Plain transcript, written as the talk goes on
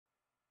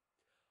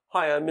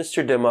Hi, I'm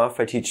Mr.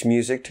 Dimoff. I teach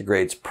music to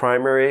grades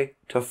primary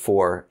to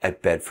 4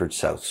 at Bedford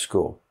South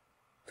School.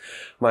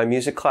 My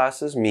music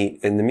classes meet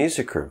in the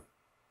music room.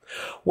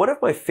 One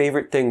of my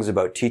favorite things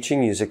about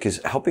teaching music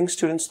is helping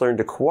students learn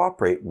to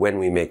cooperate when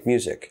we make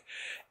music.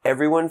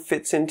 Everyone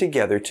fits in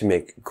together to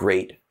make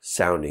great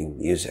sounding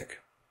music.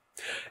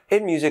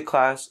 In music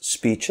class,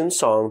 speech and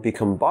song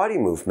become body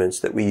movements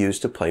that we use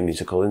to play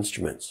musical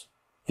instruments.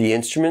 The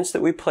instruments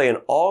that we play in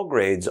all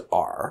grades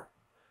are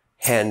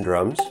hand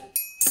drums,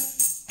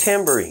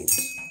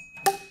 tambourines,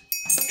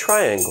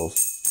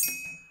 triangles,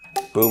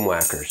 boom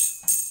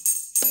whackers,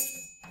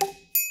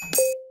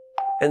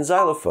 and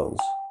xylophones.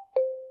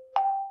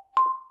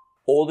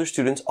 Older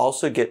students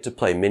also get to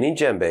play mini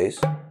djembes,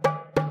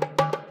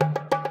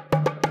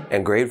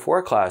 and grade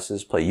 4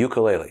 classes play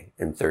ukulele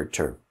in third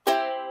term.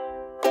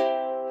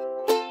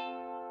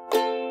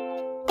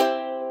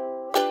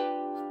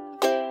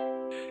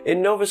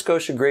 In Nova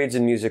Scotia, grades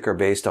in music are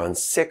based on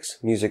 6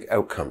 music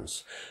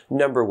outcomes.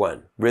 Number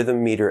 1,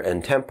 rhythm, meter,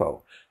 and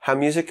tempo, how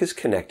music is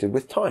connected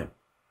with time.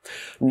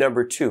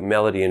 Number 2,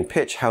 melody and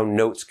pitch, how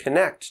notes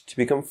connect to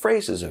become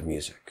phrases of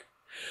music.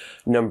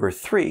 Number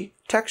 3,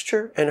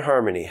 texture and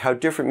harmony, how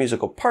different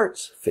musical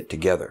parts fit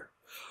together.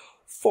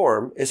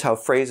 Form is how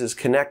phrases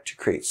connect to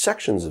create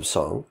sections of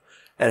song,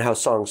 and how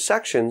song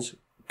sections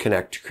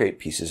connect to create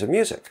pieces of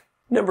music.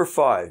 Number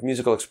 5,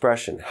 musical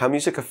expression, how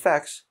music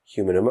affects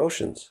human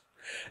emotions.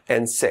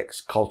 And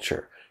 6,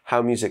 culture,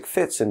 how music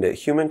fits into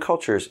human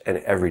cultures and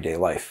everyday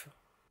life.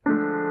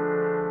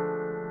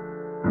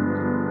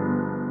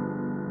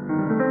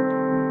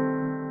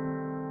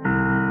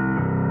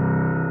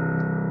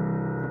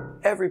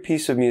 Every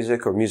piece of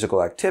music or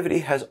musical activity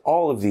has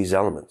all of these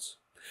elements.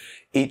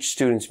 Each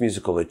student's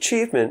musical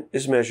achievement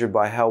is measured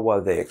by how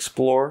well they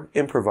explore,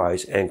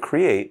 improvise, and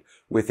create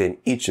within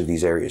each of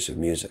these areas of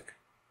music.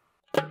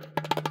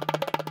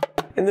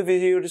 In the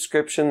video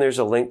description, there's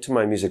a link to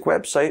my music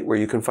website where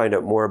you can find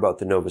out more about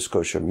the Nova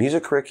Scotia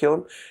music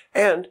curriculum,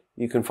 and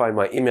you can find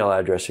my email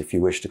address if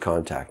you wish to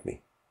contact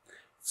me.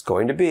 It's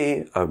going to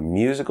be a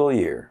musical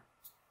year.